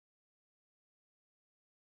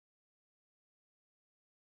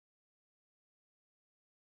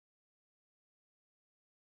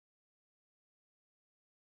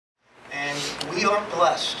are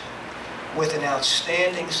blessed with an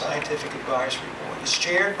outstanding scientific advisory board. It's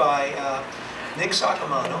chaired by Nick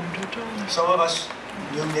Sacamano. Some of us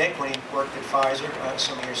knew Nick when he worked at Pfizer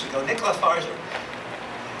some years ago. Nick left Pfizer,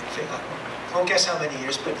 I won't guess how many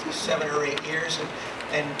years, but 7 or 8 years,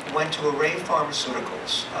 and went to Array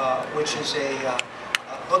Pharmaceuticals, which is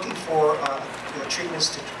looking for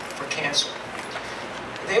treatments for cancer.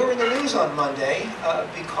 They were in the news on Monday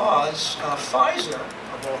because Pfizer,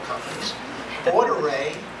 of all companies, bought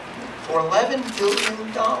Array for $11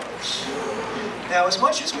 billion. Now, as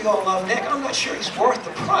much as we all love Nick, I'm not sure he's worth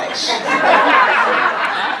the price.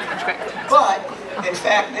 But, in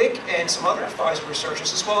fact, Nick and some other Pfizer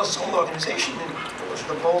researchers, as well as his whole organization in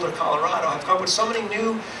Boulder, Colorado, have come up with so many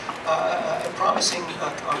new promising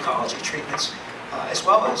oncology treatments, as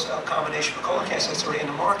well as a combination of colon cancer that's already in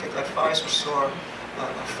the market, that Pfizer saw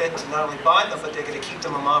fit to not only buy them, but they're going to keep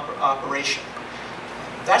them in operation.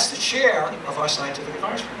 That's the chair of our scientific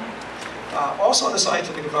advisory board. Also on the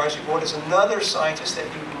scientific advisory board is another scientist that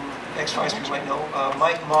you ex-Vice might know,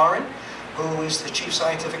 Mike Morin, who is the chief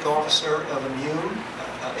scientific officer of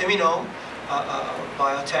Immunome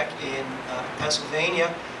Biotech in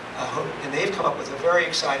Pennsylvania, and they've come up with a very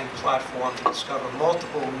exciting platform to discover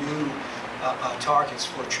multiple new targets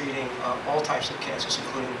for treating all types of cancers,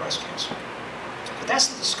 including breast cancer. But that's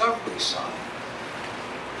the discovery side.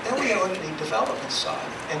 Then we are on the development side,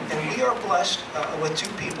 and we are blessed with two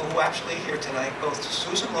people who actually are here tonight, both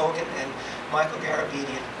Susan Logan and Michael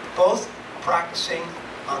Garabedian, both practicing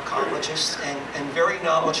oncologists and very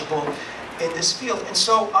knowledgeable in this field. And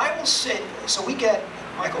so I will sit, so we get,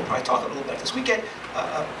 Michael will probably talk a little bit about this, we get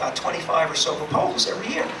about 25 or so proposals every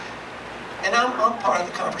year. And I'm part of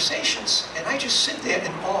the conversations, and I just sit there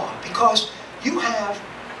in awe, because you have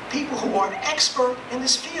people who are expert in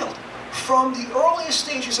this field, from the earliest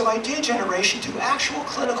stages of idea generation to actual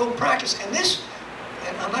clinical practice. And this,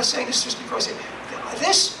 and I'm not saying this just because,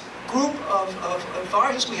 this group of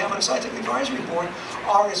advisors we have on the Scientific Advisory Board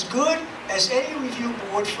are as good as any review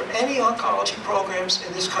board for any oncology programs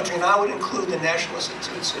in this country, and I would include the National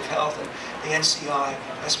Institutes of Health and the NCI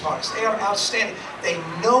as partners. They are outstanding. They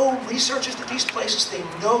know researchers at these places, they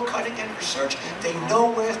know cutting-edge research, they know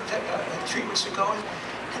where the treatments are going,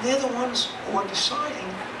 and they're the ones who are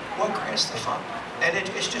deciding what grants the fund. And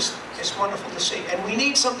it's wonderful to see. And we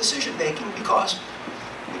need some decision making, because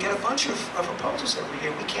we get a bunch of proposals every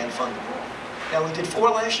year. We can't fund them all. Now, we did 4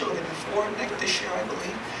 last year, we're going to do 4 this year, I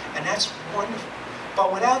believe, and that's wonderful.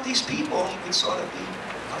 But without these people, we'd sort of be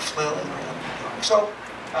flailing around in the dark. So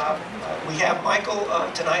we have Michael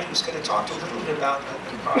tonight, who's going to talk a little bit about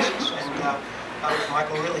the process. And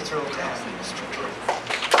Michael, really thrilled to have you. It's terrific.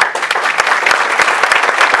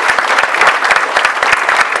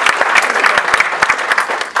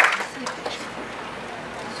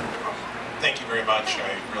 Thank you very much. I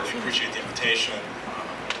really appreciate the invitation.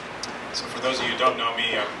 So for those of you who don't know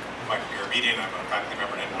me, I'm Michael Garabedian. I'm a faculty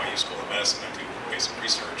member at NYU School of Medicine. I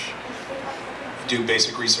do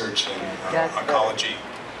basic research. in oncology.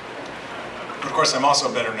 But of course, I'm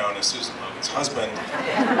also better known as Susan Logan's husband,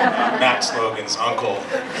 Max Logan's uncle,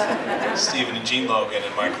 Stephen and Jean Logan,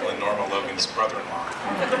 and Michael and Norma Logan's brother-in-law.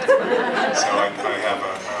 So I have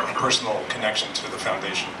a personal connection to the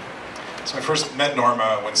foundation. So I first met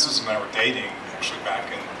Norma when Susan and I were dating, actually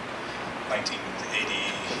back in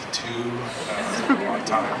 1982, a long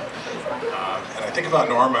time. And I think about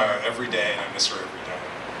Norma every day, and I miss her every day.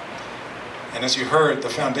 And as you heard, the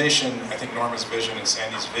foundation, I think Norma's vision and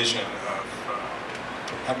Sandy's vision of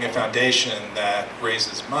having a foundation that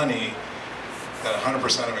raises money, that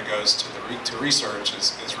 100% of it goes to research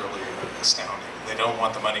is really astounding. They don't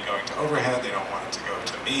want the money going to overhead, they don't want it to go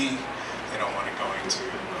to me, they don't want it going to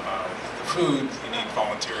the food. You need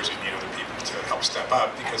volunteers, you need other people to help step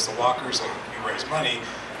up, because the walkers that you raise money,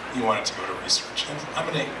 you want it to go to research. And I'm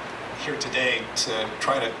going to here today to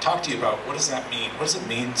try to talk to you about what does that mean? What does it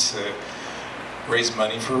mean to raise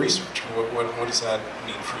money for research? What does that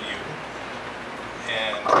mean for you?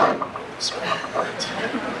 And sorry.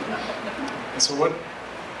 And so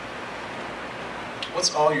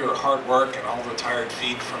what's all your hard work and all the tired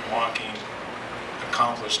feet from walking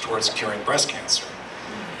accomplished towards curing breast cancer?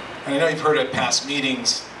 And I know you've heard at past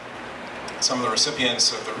meetings some of the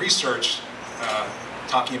recipients of the research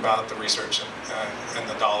talking about the research and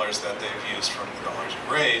the dollars that they've used from the dollars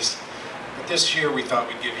you raised. But this year we thought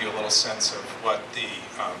we'd give you a little sense of what the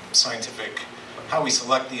how we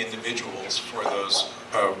select the individuals for those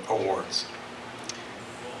awards.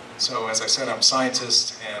 So as I said, I'm a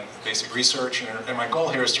scientist and basic research, and my goal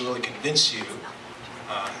here is to really convince you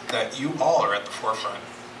that you all are at the forefront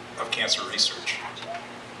of cancer research.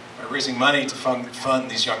 By raising money to fund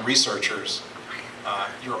these young researchers,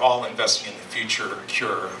 you're all investing in the future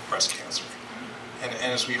cure of breast cancer. And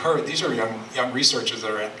as we heard, these are young researchers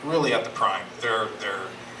that are really at the prime. They're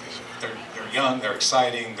young, they're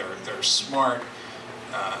exciting, they're smart,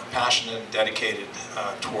 passionate, dedicated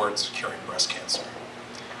towards curing breast cancer.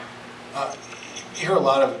 You hear a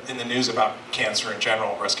lot in the news about cancer in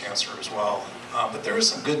general, breast cancer as well, but there is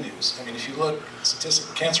some good news. I mean, if you look,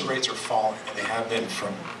 statistically, cancer rates are falling, and they have been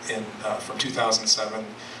from 2007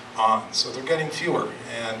 on, so they're getting fewer.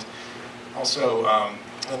 And also,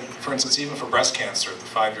 for instance, even for breast cancer, the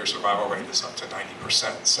 5-year survival rate is up to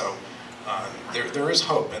 90%. So there is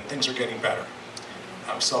hope, and things are getting better.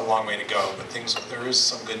 Still a long way to go, but there is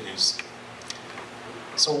some good news.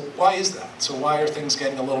 So why is that? So why are things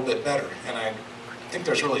getting a little bit better? And I think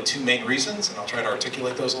there's really two main reasons, and I'll try to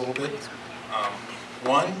articulate those a little bit.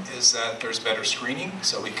 One is that there's better screening,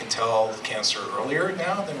 so we can tell cancer earlier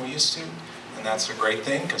now than we used to, and that's a great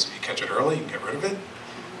thing, because if you catch it early, you can get rid of it.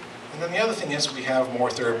 And then the other thing is we have more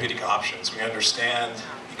therapeutic options. We understand,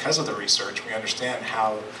 because of the research, we understand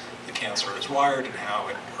how the cancer is wired and how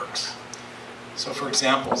it works. So for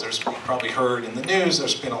example, you've probably heard in the news,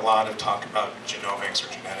 there's been a lot of talk about genomics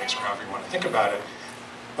or genetics, or however you want to think about it.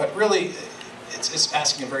 But really, it's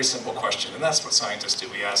asking a very simple question, and that's what scientists do.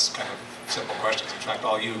 We ask kind of simple questions. In fact,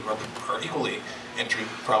 all you are equally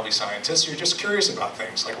probably scientists. You're just curious about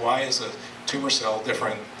things, like why is a tumor cell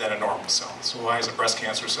different than a normal cell? So why is a breast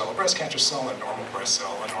cancer cell a breast cancer cell, a normal breast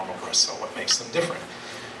cell a normal breast cell? What makes them different?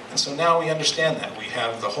 And so now we understand that. We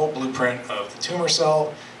have the whole blueprint of the tumor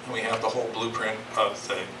cell, and we have the whole blueprint of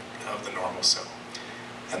the normal cell.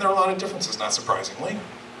 And there are a lot of differences, not surprisingly.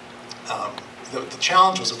 The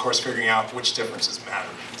challenge was, of course, figuring out which differences matter.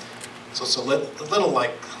 So it's a little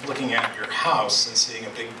like looking at your house and seeing a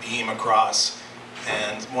big beam across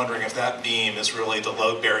and wondering if that beam is really the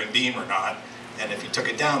load-bearing beam or not. And if you took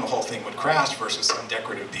it down, the whole thing would crash versus some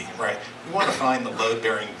decorative beam, right? We want to find the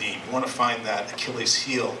load-bearing beam. We want to find that Achilles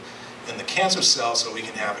heel in the cancer cell so we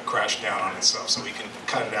can have it crash down on itself, so we can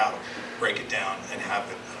cut it out, break it down, and have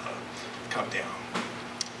it come down.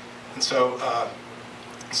 And so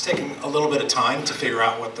it's taking a little bit of time to figure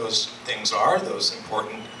out what those things are, those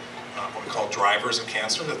important, what we call drivers of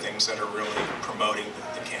cancer, the things that are really promoting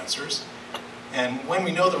the cancers. And when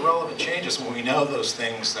we know the relevant changes, when we know those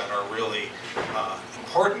things that are really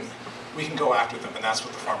important, we can go after them, and that's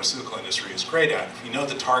what the pharmaceutical industry is great at. If you know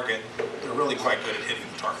the target, they're really quite good at hitting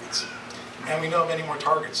the targets. And we know many more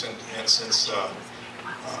targets, and since the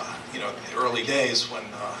early days, when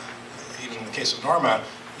even in the case of Norma,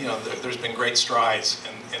 there's been great strides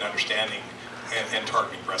in understanding and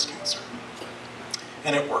targeting breast cancer.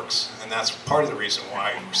 And it works, and that's part of the reason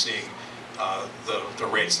why we're seeing the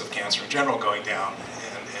rates of cancer in general going down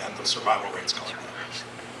and the survival rates going down.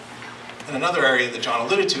 And another area that John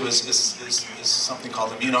alluded to is something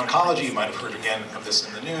called immune oncology. You might have heard again of this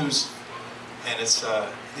in the news. And it's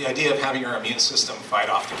the idea of having our immune system fight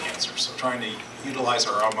off the cancer. So trying to utilize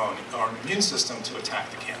our immune system to attack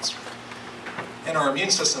the cancer. And our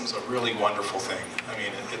immune system is a really wonderful thing. I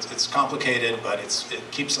mean, it's complicated, but it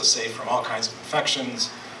keeps us safe from all kinds of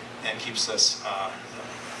infections and keeps us,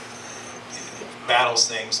 battles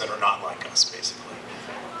things that are not like us, basically.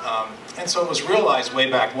 And so it was realized way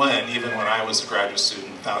back when, even when I was a graduate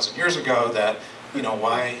student 1,000 years ago, that we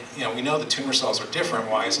know the tumor cells are different.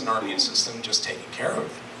 Why isn't our immune system just taking care of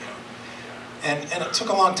it? And it took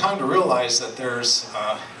a long time to realize that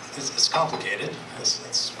it's complicated.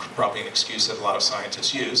 That's probably an excuse that a lot of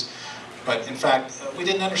scientists use. But in fact, we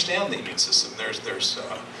didn't understand the immune system. There's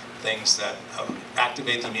things that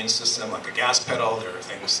activate the immune system, like a gas pedal. There are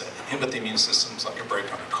things that inhibit the immune systems, like a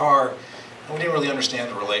brake on a car. And we didn't really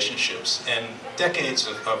understand the relationships. And decades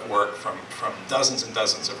of work from dozens and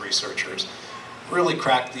dozens of researchers really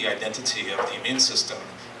cracked the identity of the immune system.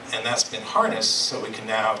 And that's been harnessed so we can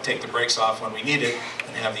now take the brakes off when we need it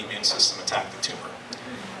and have the immune system attack the tumor.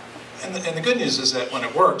 And the good news is that when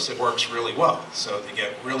it works really well. So they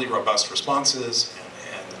get really robust responses,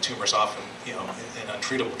 and the tumors often, in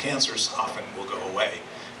untreatable cancers, often will go away.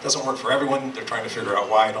 It doesn't work for everyone. They're trying to figure out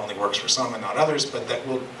why it only works for some and not others, but that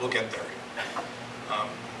we'll get there.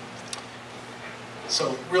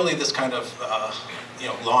 So really this kind of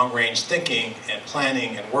long-range thinking and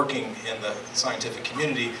planning and working in the scientific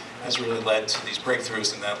community has really led to these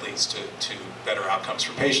breakthroughs, and that leads to better outcomes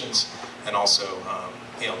for patients and also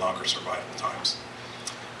longer survival times.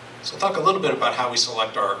 So I'll talk a little bit about how we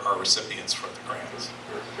select our recipients for the grants.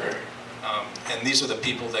 And these are the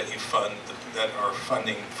people that you fund, that are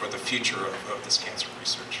funding for the future of this cancer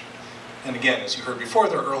research. And again, as you heard before,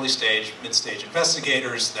 they're early stage, mid-stage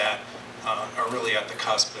investigators that are really at the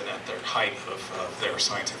cusp and at their height of their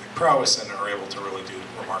scientific prowess and are able to really do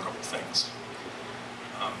remarkable things.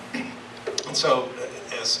 And so,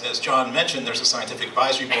 as John mentioned, there's a scientific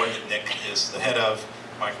advisory board that Nick is the head of,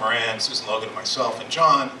 Mike Moran, Susan Logan, myself, and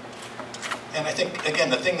John. And I think, again,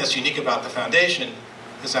 the thing that's unique about the foundation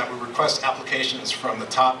is that we request applications from the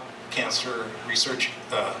top cancer research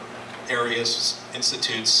areas,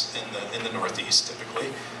 institutes in the Northeast,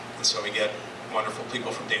 typically. And so we get wonderful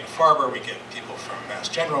people from Dana-Farber, we get people from Mass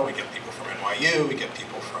General, we get people from NYU, we get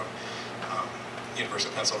people from University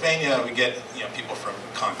of Pennsylvania, we get people from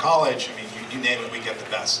Conn College. I mean, you name it, we get the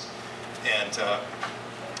best. And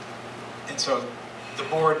so the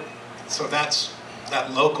board, so that's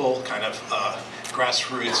that local kind of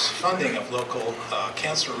grassroots funding of local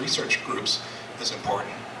cancer research groups is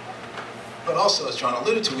important. But also, as John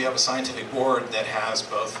alluded to, we have a scientific board that has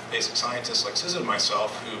both basic scientists like Susan and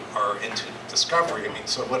myself who are into discovery. I mean,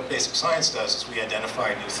 so what basic science does is we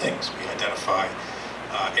identify new things. We identify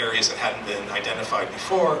areas that hadn't been identified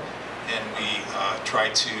before, and we try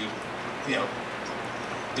to,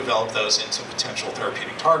 develop those into potential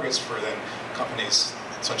therapeutic targets for then companies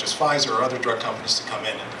such as Pfizer or other drug companies to come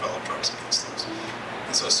in and develop drugs against those.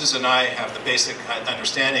 And so Susan and I have the basic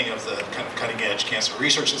understanding of the kind of cutting-edge cancer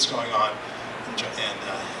research that's going on, and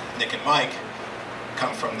Nick and Mike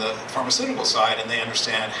come from the pharmaceutical side, and they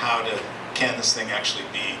understand can this thing actually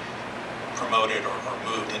be promoted or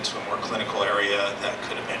moved into a more clinical area that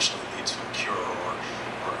could eventually lead to a cure or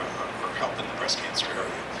help in the breast cancer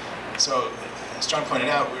area. So, as John pointed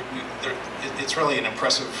out, it's really an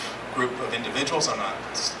impressive group of individuals. I'm not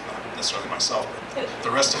necessarily myself, but the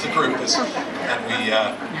rest of the group is, and we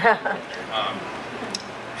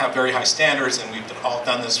have very high standards, and we've all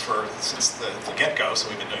done this since the get-go, so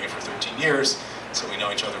we've been doing it for 13 years, so we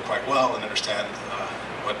know each other quite well and understand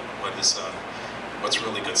what's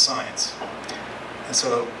really good science. And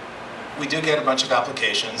so we do get a bunch of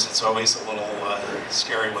applications. It's always a little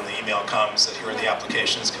scary when the email comes that here are the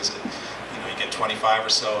applications, because you get 25 or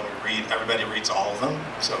so, and everybody reads all of them.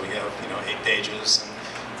 So we have 8 pages and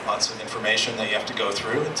lots of information that you have to go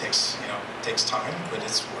through. It takes time, but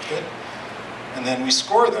it's worth it. And then we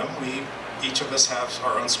score them. Each of us have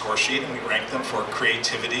our own score sheet, and we rank them for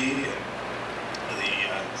creativity and the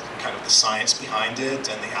kind of the science behind it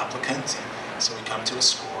and the applicant. And so we come to a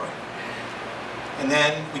score. And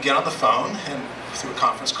then we get on the phone, and through a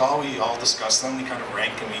conference call, we all discuss them. We kind of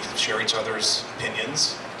rank, and we share each other's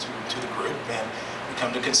opinions to the group, and we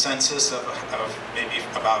come to consensus of maybe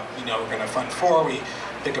about, we're going to fund 4. We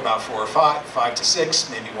pick about 4 or 5 to 6,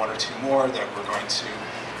 maybe 1 or 2 more that we're going to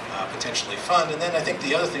potentially fund. And then I think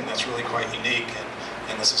the other thing that's really quite unique,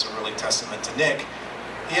 and this is a really testament to Nick,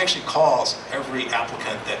 he actually calls every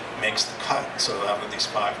applicant that makes the cut, so out of these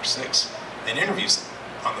 5 or 6, and interviews them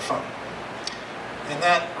on the phone. And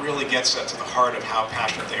that really gets to the heart of how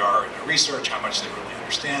passionate they are in their research, how much they really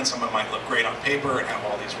understand. Someone might look great on paper and have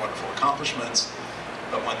all these wonderful accomplishments,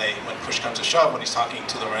 but when push comes to shove, when he's talking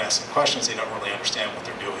to them and asking questions, they don't really understand what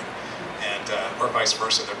they're doing. And, or vice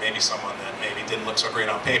versa, there may be someone that maybe didn't look so great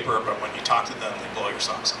on paper, but when you talk to them, they blow your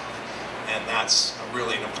socks off. And that's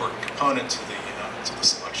really an important component to the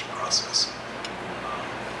selection process.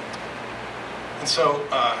 And so,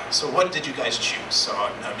 so what did you guys choose? So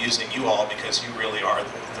I'm using you all because you really are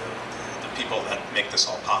the people that make this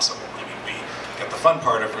all possible. I mean, we get the fun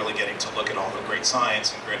part of really getting to look at all the great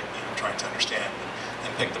science and trying to understand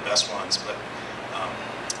and pick the best ones. But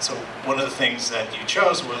so one of the things that you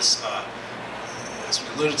chose was, as we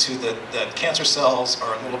alluded to, that cancer cells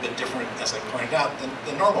are a little bit different, as I pointed out,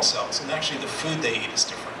 than normal cells. And actually, the food they eat is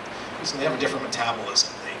different. So they have a different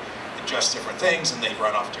metabolism. They ingest different things, and they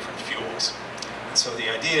run off different fuels. And so the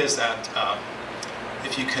idea is that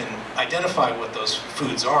if you can identify what those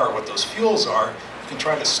foods are, what those fuels are, you can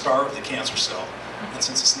try to starve the cancer cell. And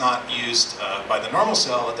since it's not used by the normal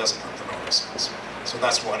cell, it doesn't hurt the normal cells. So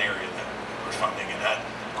that's one area that we're funding. And that,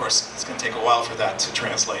 of course, it's going to take a while for that to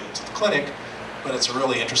translate into the clinic, but it's a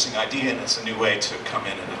really interesting idea, and it's a new way to come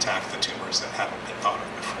in and attack the tumors that haven't been thought of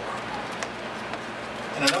before.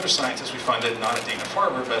 And another scientist we funded, not at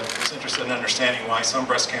Dana-Farber, but was interested in understanding why some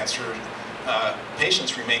breast cancer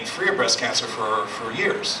patients remain free of breast cancer for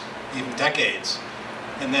years, even decades,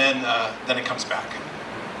 and then it comes back.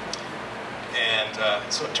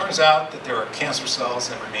 And so it turns out that there are cancer cells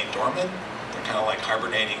that remain dormant. They're kind of like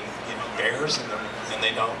hibernating, bears, and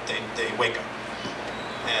they wake up,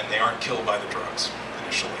 and they aren't killed by the drugs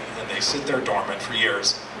initially, and they sit there dormant for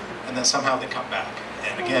years, and then somehow they come back.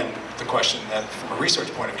 And again, the question that, from a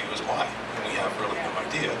research point of view, is why? And we have really no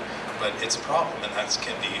idea. But it's a problem, and that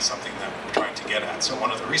can be something that we're trying to get at. So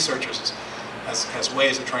one of the researchers has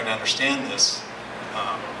ways of trying to understand this.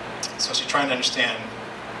 So she's trying to understand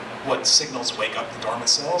what signals wake up the dormant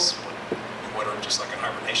cells, what are just like in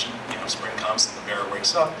hibernation, spring comes and the bear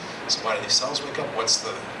wakes up. So why do these cells wake up? What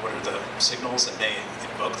are the signals that may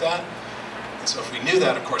invoke that? And so if we knew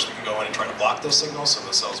that, of course, we could go in and try to block those signals so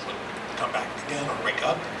the cells wouldn't come back again or wake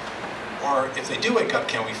up. Or if they do wake up,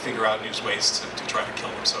 can we figure out new ways to try to kill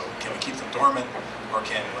them? So can we keep them dormant? Or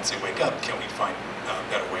once they wake up, can we find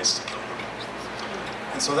better ways to kill them?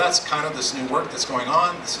 And so that's kind of this new work that's going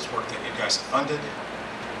on. This is work that you guys have funded.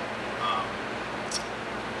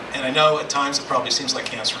 And I know at times it probably seems like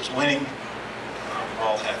cancer is winning. We've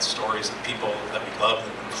all had stories of people that we love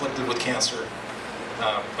that have been afflicted with cancer.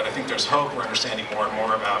 But I think there's hope. We're understanding more and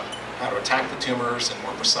more about how to attack the tumors in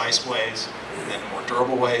more precise ways and more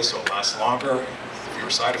durable ways so it lasts longer, fewer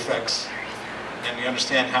side effects. And we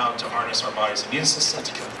understand how to harness our body's immune system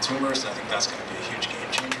to kill the tumors, and I think that's going to be a huge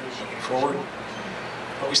game changer moving forward.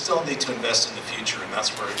 But we still need to invest in the future, and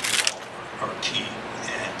that's where you all are key.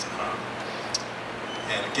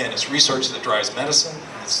 And again, it's research that drives medicine.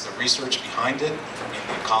 It's the research behind it. I mean,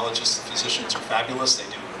 the oncologists, the physicians are fabulous. They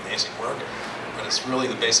do amazing work. But it's really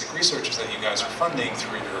the basic researchers that you guys are funding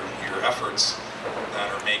through your efforts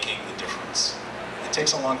that are making the difference. It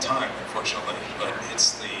takes a long time, unfortunately, but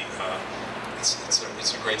it's a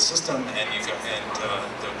great system, and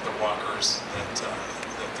the walkers the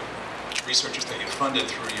researchers that you funded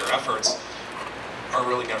through your efforts are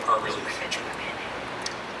really the future.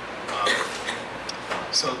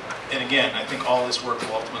 And again, I think all this work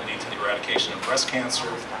will ultimately lead to the eradication of breast cancer.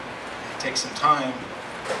 It takes some time,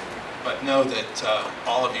 but know that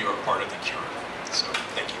all of you are part of the cure. So